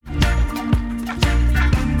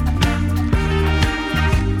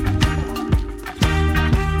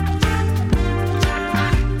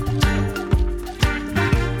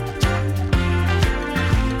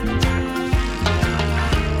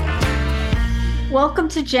Welcome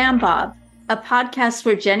to Jam Bob, a podcast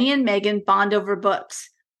where Jenny and Megan bond over books.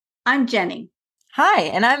 I'm Jenny. Hi,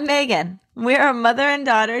 and I'm Megan. We're a mother and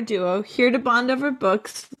daughter duo here to bond over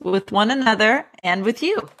books with one another and with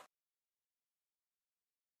you.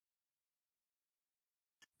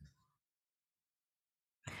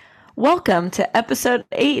 Welcome to episode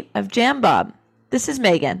 8 of Jam Bob. This is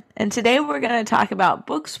Megan, and today we're going to talk about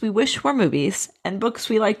books we wish were movies and books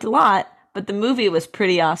we liked a lot, but the movie was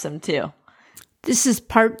pretty awesome too. This is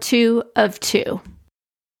part 2 of 2.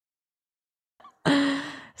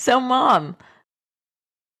 So, Mom,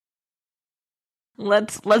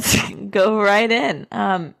 let's go right in.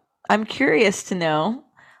 I'm curious to know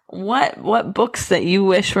what books that you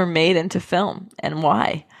wish were made into film and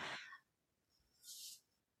why.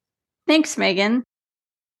 Thanks, Megan.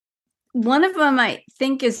 One of them I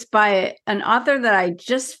think is by an author that I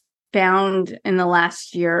just found in the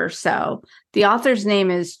last year or so. The author's name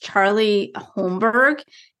is Charlie Holmberg,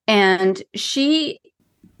 and she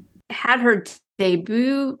had her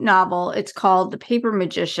debut novel. It's called The Paper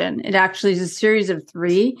Magician. It actually is a series of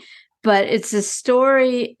 3, but it's a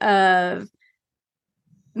story of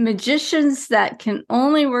magicians that can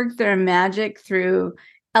only work their magic through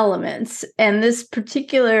elements. And this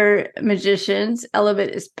particular magician's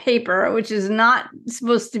element is paper, which is not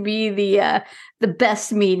supposed to be the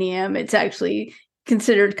best medium. It's actually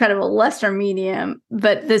considered kind of a lesser medium,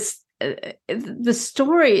 but the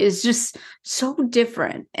story is just so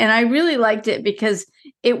different. And I really liked it because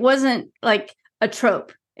it wasn't like a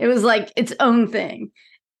trope. It was like its own thing.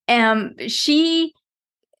 She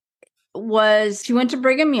went to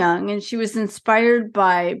Brigham Young, and she was inspired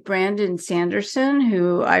by Brandon Sanderson,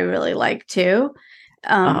 who I really like too.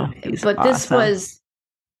 But awesome. This was,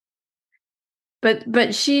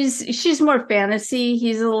 but she's more fantasy.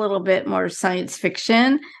 He's a little bit more science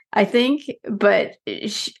fiction, I think. But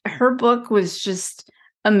her book was just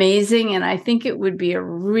amazing, and I think it would be a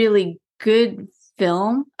really good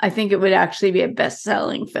film. I think it would actually be a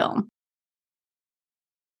best-selling film.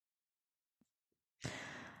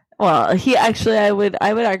 Well, he actually, I would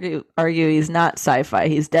argue he's not sci-fi.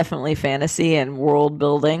 He's definitely fantasy and world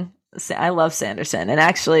building. I love Sanderson, and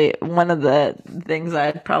actually, one of the things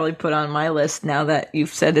I'd probably put on my list now that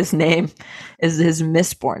you've said his name is his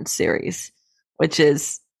Mistborn series, which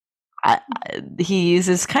is he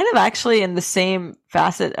uses kind of actually in the same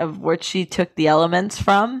facet of which he took the elements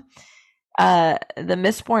from. The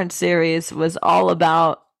Mistborn series was all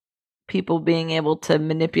about people being able to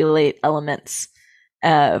manipulate elements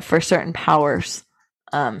for certain powers,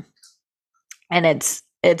 and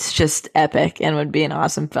it's just epic and would be an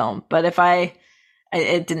awesome film. But if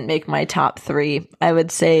it didn't make my top 3, I would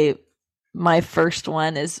say my first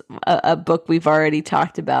one is a book we've already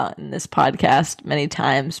talked about in this podcast many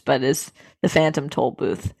times, but is The Phantom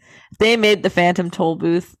Tollbooth. They made The Phantom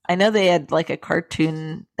Tollbooth. I know they had like a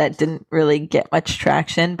cartoon that didn't really get much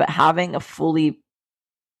traction, but having a fully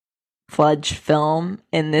fledged film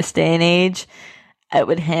in this day and age, it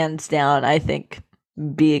would hands down, I think,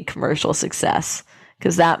 be a commercial success,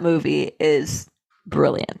 because that movie is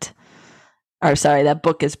brilliant. Or sorry, that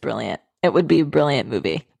book is brilliant. It would be a brilliant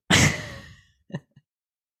movie.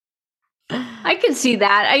 I could see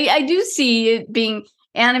that. I do see it being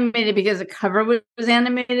animated because the cover was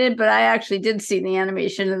animated, but I actually did see the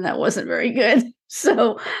animation, and that wasn't very good.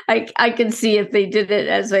 So I can see if they did it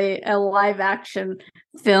as a live action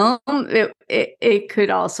film, it could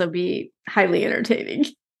also be highly entertaining.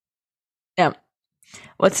 Yeah.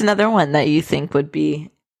 What's another one that you think would be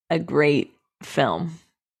a great film,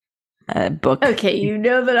 book? Okay, you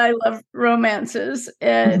know that I love romances,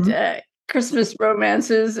 and Christmas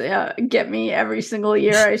romances get me every single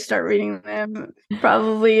year. I start reading them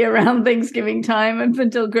probably around Thanksgiving time up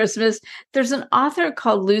until Christmas. There's an author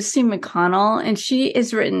called Lucy McConnell, and she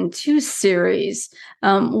has written 2 series.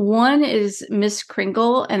 One is Miss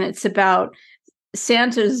Kringle, and it's about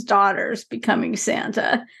Santa's daughters becoming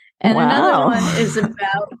Santa. And Another one is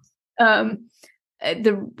about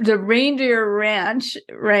the Reindeer Ranch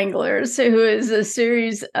Wranglers, who is a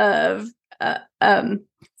series of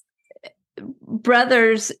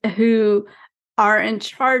brothers who are in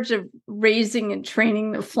charge of raising and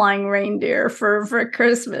training the flying reindeer for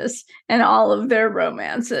Christmas, and all of their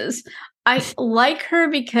romances. I like her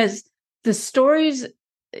because the stories,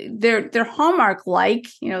 they're Hallmark like,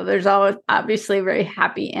 there's always obviously a very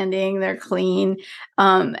happy ending. They're clean,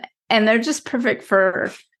 and they're just perfect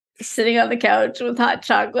for sitting on the couch with hot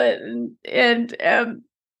chocolate and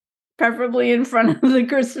preferably in front of the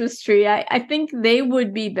Christmas tree. I think they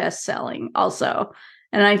would be best selling also.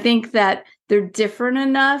 And I think that they're different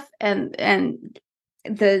enough and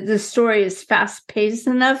the story is fast paced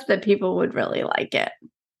enough that people would really like it.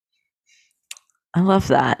 I love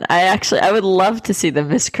that. I would love to see the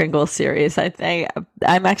Miss Kringle series. I think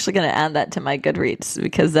I'm actually going to add that to my Goodreads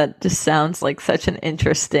because that just sounds like such an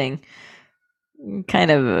interesting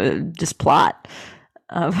kind of just plot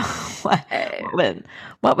of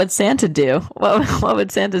what would Santa do? What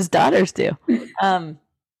would Santa's daughters do?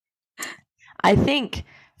 I think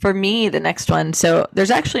for me, the next one. So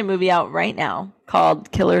there's actually a movie out right now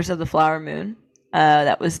called Killers of the Flower Moon.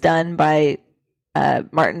 That was done by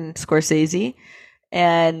Martin Scorsese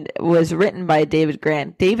and was written by David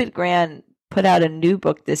Grann. David Grann put out a new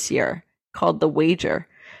book this year called The Wager,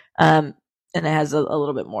 and it has a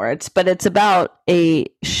little bit more. It's about a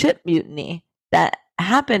ship mutiny that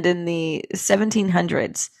happened in the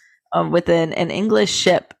 1700s with an English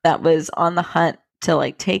ship that was on the hunt to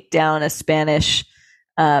like take down a Spanish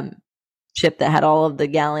ship that had all of the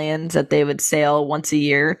galleons that they would sail once a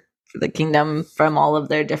year for the kingdom from all of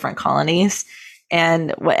their different colonies.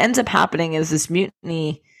 And what ends up happening is this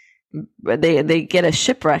mutiny, they get a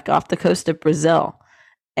shipwreck off the coast of Brazil.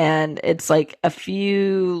 And it's like a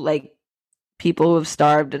few like people who have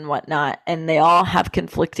starved and whatnot, and they all have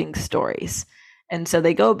conflicting stories. And so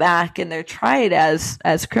they go back and they're tried as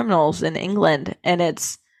criminals in England. And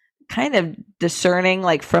it's kind of discerning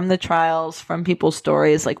like from the trials, from people's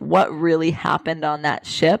stories, like what really happened on that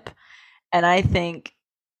ship. And I think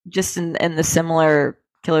just in the similar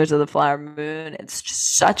Killers of the Flower Moon, it's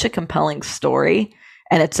just such a compelling story,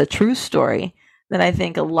 and it's a true story that I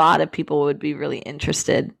think a lot of people would be really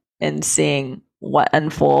interested in seeing what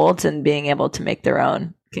unfolds and being able to make their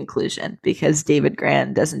own conclusion, because David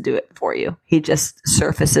Grann doesn't do it for you. He just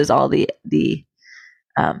surfaces all the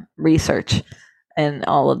research and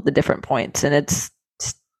all of the different points, and it's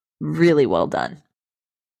really well done.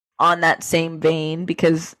 On that same vein,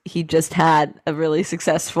 because he just had a really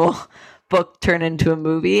successful book turn into a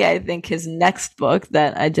movie, I think his next book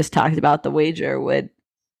that I just talked about, The Wager, would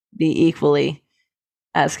be equally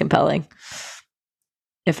as compelling,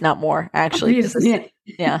 if not more, actually.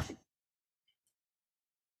 Yeah.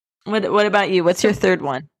 What about you? What's your third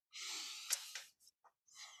one?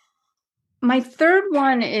 My third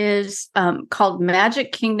one is called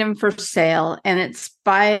Magic Kingdom for Sale, and it's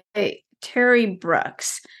by Terry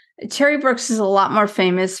Brooks. Terry Brooks is a lot more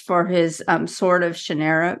famous for his Sword of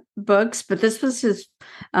Shannara books, but this was his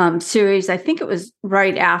series. I think it was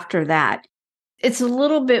right after that. It's a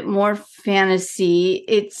little bit more fantasy.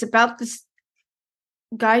 It's about this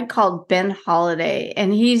guy called Ben Holiday,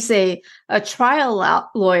 and he's a trial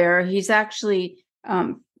lawyer. He's actually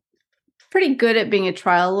pretty good at being a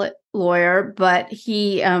trial lawyer, but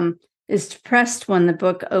he is depressed when the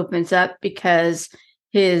book opens up because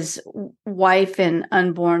his wife and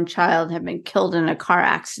unborn child have been killed in a car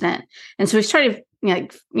accident. And so he's trying to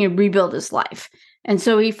rebuild his life. And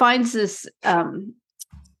so he finds this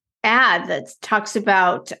ad that talks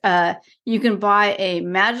about you can buy a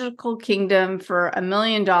magical kingdom for $1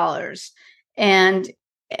 million. And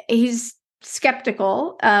he's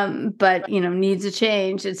skeptical, but needs a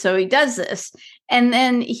change. And so he does this. And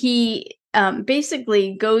then he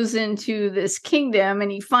basically goes into this kingdom,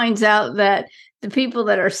 and he finds out that the people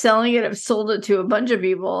that are selling it have sold it to a bunch of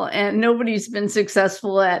people, and nobody's been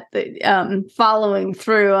successful at the following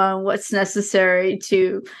through on what's necessary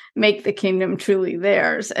to make the kingdom truly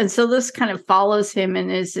theirs. And so this kind of follows him in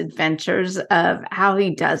his adventures of how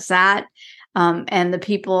he does that, and the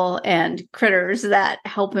people and critters that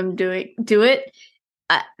help him do it.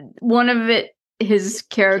 One of his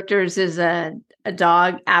characters is a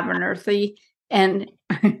dog, Abernethy, and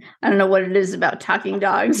I don't know what it is about talking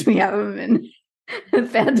dogs. We have them in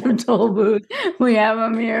Phantom Tollbooth. We have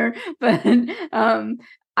them here, but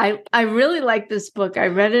I really like this book. I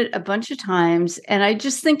read it a bunch of times, and I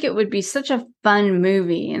just think it would be such a fun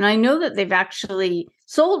movie. And I know that they've actually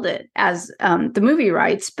sold it as the movie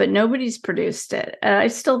rights, but nobody's produced it. And I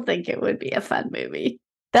still think it would be a fun movie.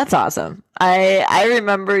 That's awesome. I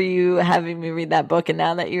remember you having me read that book, and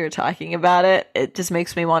now that you're talking about it, it just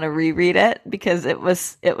makes me want to reread it because it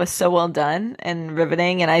was so well done and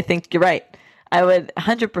riveting. And I think you're right. I would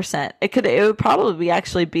 100%. It would probably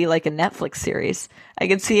actually be like a Netflix series. I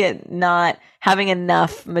could see it not having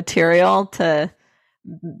enough material to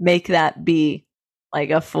make that be like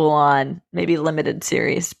a full on, maybe limited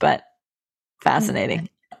series, but fascinating.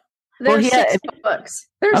 There's 6 books.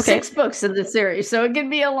 There's 6 books in the series, so it could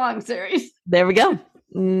be a long series. There we go.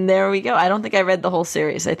 I don't think I read the whole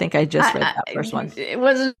series. I think I just read that first one. It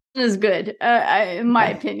wasn't as good, in my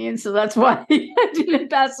opinion, so that's why I didn't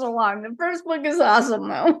pass it along. The first book is awesome,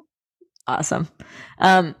 though. Awesome.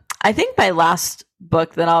 I think my last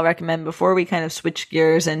book that I'll recommend before we kind of switch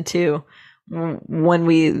gears into when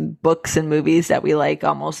we books and movies that we like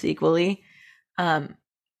almost equally,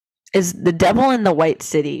 is The Devil in the White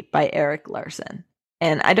City by Erik Larson.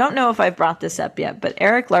 And I don't know if I've brought this up yet, but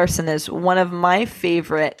Erik Larson is one of my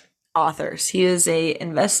favorite authors. He is a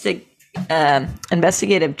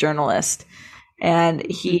investigative journalist, and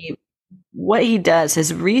what he does,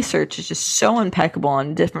 his research is just so impeccable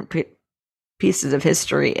on different pieces of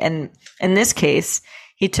history. And in this case,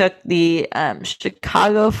 he took the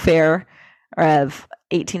Chicago Fair of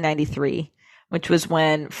 1893, which was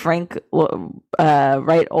when Frank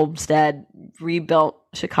Wright Olmsted rebuilt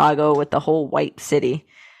Chicago with the whole white city.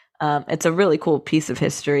 It's a really cool piece of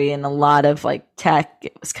history and a lot of like tech.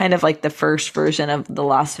 It was kind of like the first version of the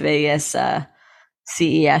Las Vegas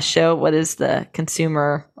CES show. What is the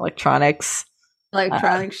Consumer Electronics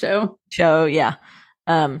show? Show, yeah.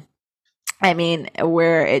 I mean,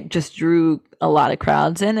 where it just drew a lot of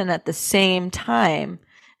crowds in, and at the same time,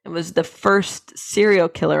 it was the first serial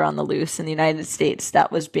killer on the loose in the United States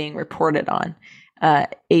that was being reported on,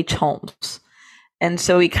 H. Holmes. And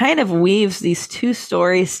so he kind of weaves these two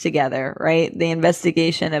stories together, right? The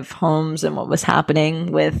investigation of Holmes and what was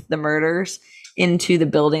happening with the murders into the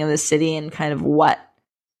building of the city and kind of what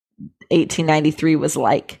 1893 was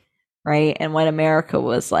like, right? And what America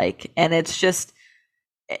was like. And it's just,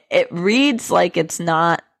 it reads like it's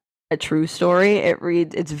not a true story.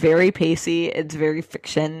 It's very pacey. It's very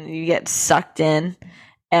fiction. You get sucked in,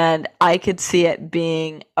 and I could see it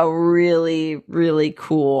being a really, really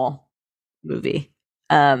cool movie.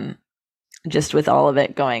 Just with all of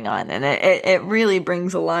it going on, and it really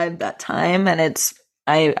brings alive that time. And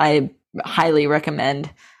I highly recommend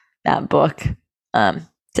that book, to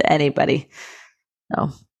anybody.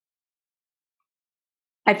 So.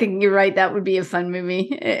 I think you're right. That would be a fun movie.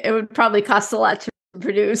 It would probably cost a lot to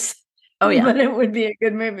produce. Oh yeah, but it would be a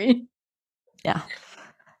good movie. Yeah.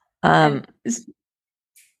 Go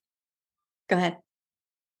ahead.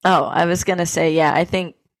 Oh, I was gonna say, yeah. I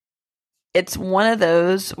think it's one of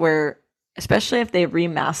those where, especially if they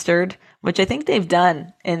remastered, which I think they've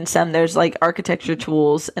done in some. There's like architecture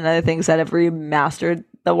tools and other things that have remastered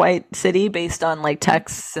the White City based on like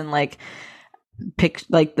texts and like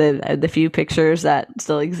the few pictures that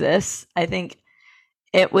still exist. I think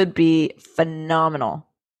it would be phenomenal,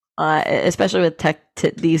 especially with tech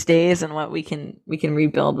these days and what we can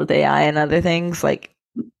rebuild with AI and other things. Like,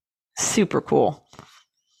 super cool.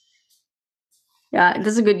 Yeah,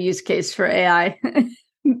 that's a good use case for AI.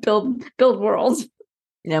 build worlds.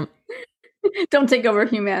 Yep. Don't take over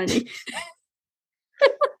humanity.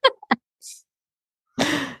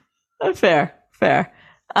 Fair.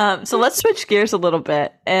 So let's switch gears a little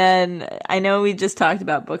bit. And I know we just talked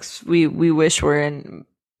about books we wish were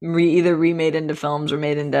either remade into films or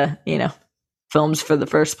made into, films for the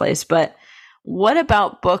first place. But what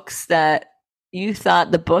about books that you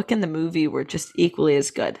thought the book and the movie were just equally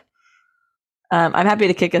as good? I'm happy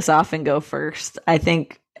to kick us off and go first. I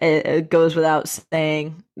think it goes without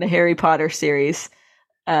saying, the Harry Potter series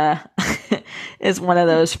is one of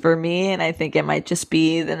those for me. And I think it might just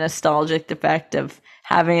be the nostalgic effect of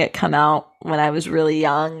having it come out when I was really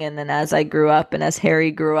young. And then as I grew up and as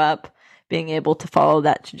Harry grew up, being able to follow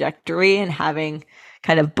that trajectory and having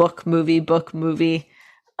kind of book movie,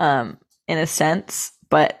 in a sense.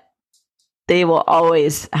 But they will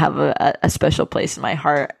always have a special place in my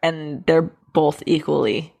heart. And they're both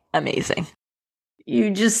equally amazing.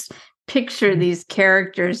 You just picture these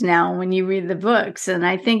characters now when you read the books. And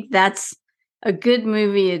I think that's a good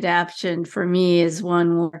movie adaptation for me, is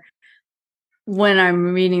one where when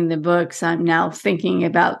I'm reading the books, I'm now thinking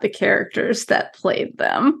about the characters that played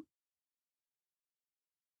them.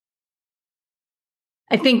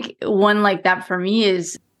 I think one like that for me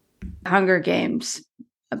is Hunger Games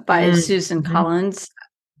by Susan Collins.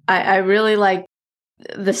 I really like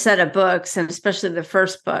the set of books, and especially the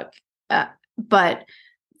first book. But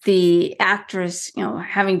the actress,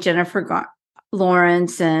 having Jennifer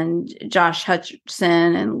Lawrence and Josh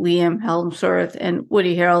Hutcherson and Liam Hemsworth and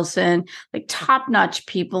Woody Harrelson, like top-notch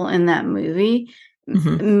people in that movie.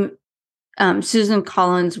 Susan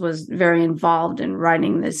Collins was very involved in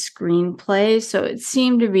writing this screenplay, so it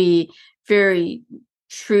seemed to be very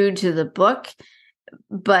true to the book.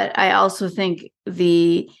 But I also think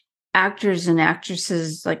the actors and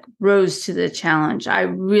actresses like rose to the challenge. I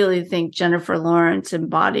really think Jennifer Lawrence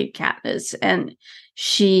embodied Katniss, and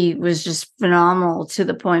she was just phenomenal to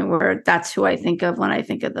the point where that's who I think of when I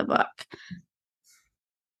think of the book.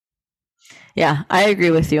 Yeah, I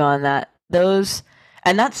agree with you on that.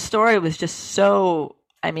 And that story was just so,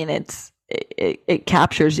 I mean, it's it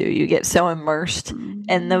captures you. You get so immersed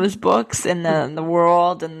in those books and the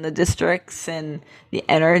world and the districts and the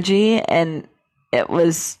energy, and it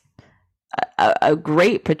was a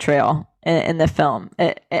great portrayal in the film.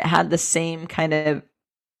 It had the same kind of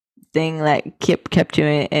thing that kept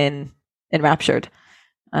you enraptured.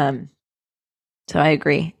 So I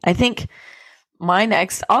agree. I think my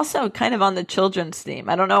next, also kind of on the children's theme.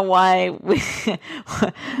 I don't know why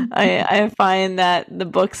I find that the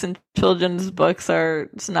books and children's books are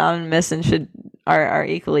synonymous and are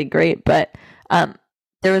equally great. But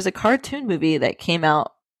there was a cartoon movie that came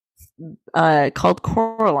out called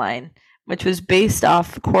Coraline, which was based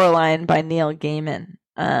off Coraline by Neil Gaiman.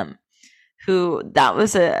 Who that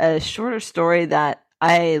was a shorter story that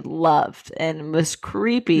I loved and was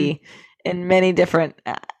creepy in many different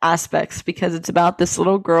aspects, because it's about this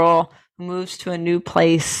little girl who moves to a new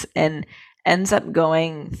place and ends up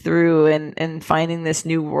going through and finding this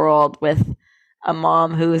new world with a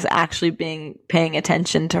mom who is actually paying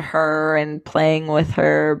attention to her and playing with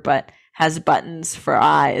her, but has buttons for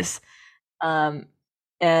eyes. And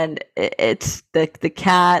it's the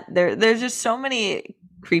cat. There's just so many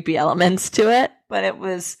creepy elements to it, but it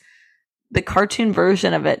was the cartoon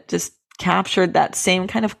version of it just captured that same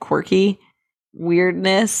kind of quirky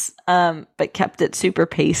weirdness, but kept it super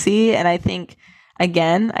pacey. And I think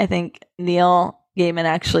Neil Gaiman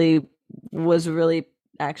actually was really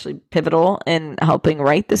pivotal in helping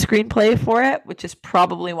write the screenplay for it, which is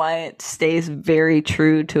probably why it stays very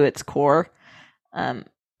true to its core. But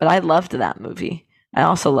I loved that movie. I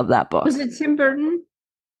also love that book. Was it Tim Burton?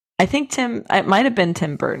 I think it might have been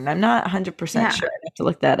Tim Burton. I'm not 100% sure. I have to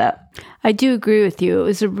look that up. I do agree with you. It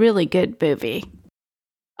was a really good movie.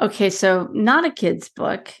 Okay, so not a kid's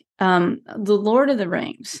book. The Lord of the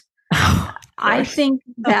Rings. I think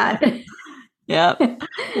that. Yeah,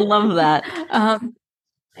 love that.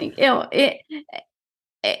 It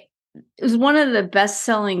was one of the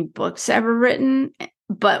best-selling books ever written.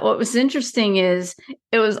 But what was interesting is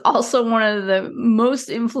it was also one of the most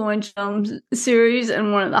influential series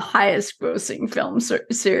and one of the highest grossing film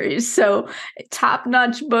series. So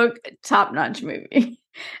top-notch book, top-notch movie.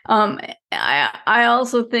 I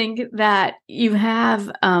also think that you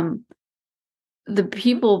have the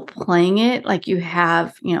people playing it, like you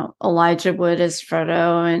have, Elijah Wood as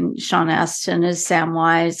Frodo and Sean Astin as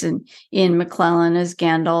Samwise and Ian McKellen as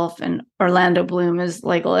Gandalf and Orlando Bloom as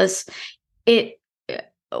Legolas. It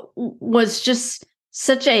was just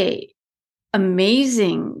such a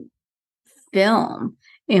amazing film.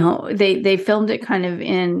 They filmed it kind of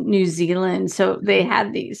in New Zealand, so they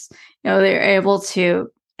had these, they're able to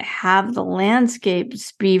have the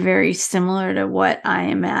landscapes be very similar to what I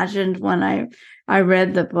imagined when I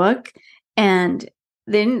read the book, and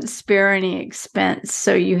they didn't spare any expense.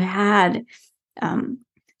 So you had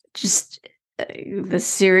just the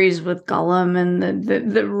series with Gollum and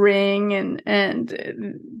the ring and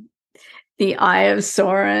the Eye of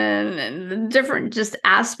Sauron and the different just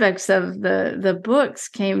aspects of the books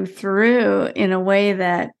came through in a way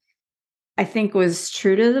that I think was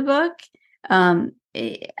true to the book.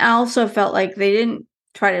 I also felt like they didn't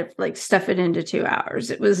try to stuff it into 2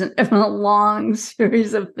 hours. It was a long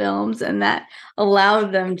series of films, and that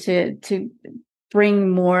allowed them to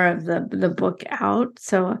bring more of the book out.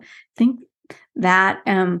 So I think that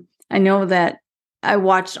I know that I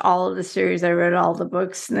watched all of the series, I read all the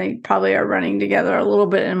books, and they probably are running together a little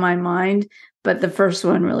bit in my mind, but the first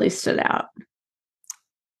one really stood out.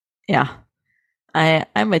 Yeah,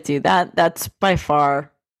 I'm with you. That's by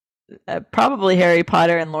far probably Harry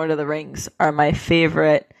Potter and Lord of the Rings are my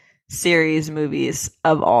favorite series movies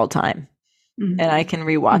of all time. Mm-hmm. And I can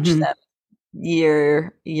rewatch them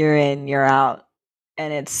year in, year out.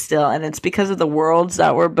 And it's because of the worlds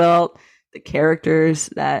that were built, the characters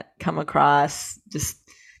that come across. Just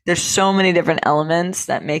there's so many different elements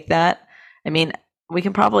that make that. I mean, we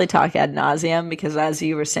can probably talk ad nauseum, because as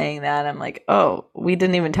you were saying that, I'm like, oh, we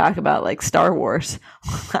didn't even talk about Star Wars,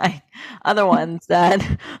 other ones that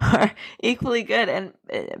are equally good. And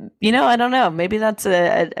I don't know, maybe that's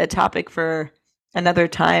a topic for another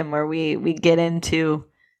time where we get into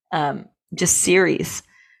just series,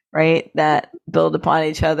 right, that build upon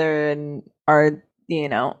each other and are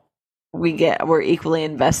we're equally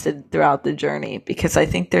invested throughout the journey, because I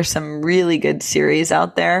think there's some really good series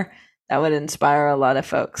out there that would inspire a lot of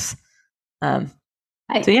folks. I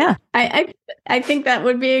think that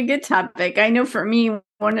would be a good topic. I know for me,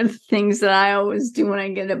 one of the things that I always do when I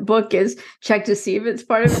get a book is check to see if it's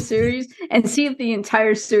part of a series and see if the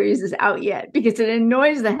entire series is out yet, because it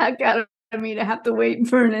annoys the heck out of me to have to wait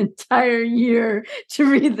for an entire year to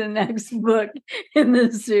read the next book in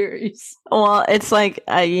this series. Well, it's like,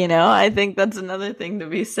 I think that's another thing to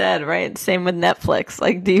be said, right? Same with Netflix.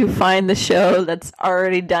 Like, do you find the show that's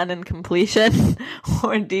already done in completion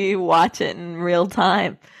or do you watch it in real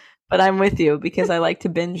time? But I'm with you because I like to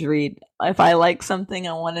binge read. If I like something,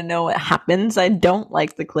 I want to know what happens. I don't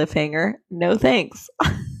like the cliffhanger. No thanks.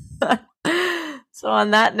 So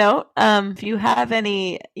on that note, if you have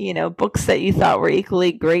any, books that you thought were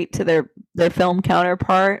equally great to their film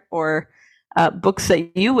counterpart, or books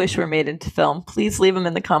that you wish were made into film, please leave them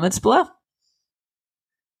in the comments below.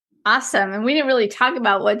 Awesome. And we didn't really talk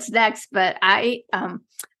about what's next, but I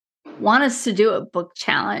want us to do a book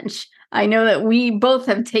challenge. I know that we both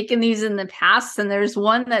have taken these in the past, and there's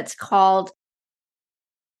one that's called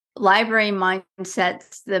Library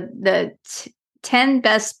Mindsets, the 10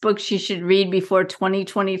 best books you should read before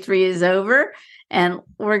 2023 is over. And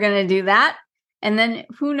we're going to do that. And then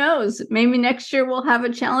who knows, maybe next year we'll have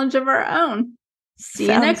a challenge of our own. See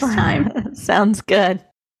you next time. Sounds good.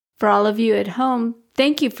 For all of you at home,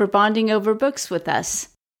 thank you for bonding over books with us.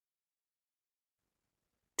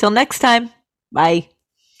 Till next time. Bye.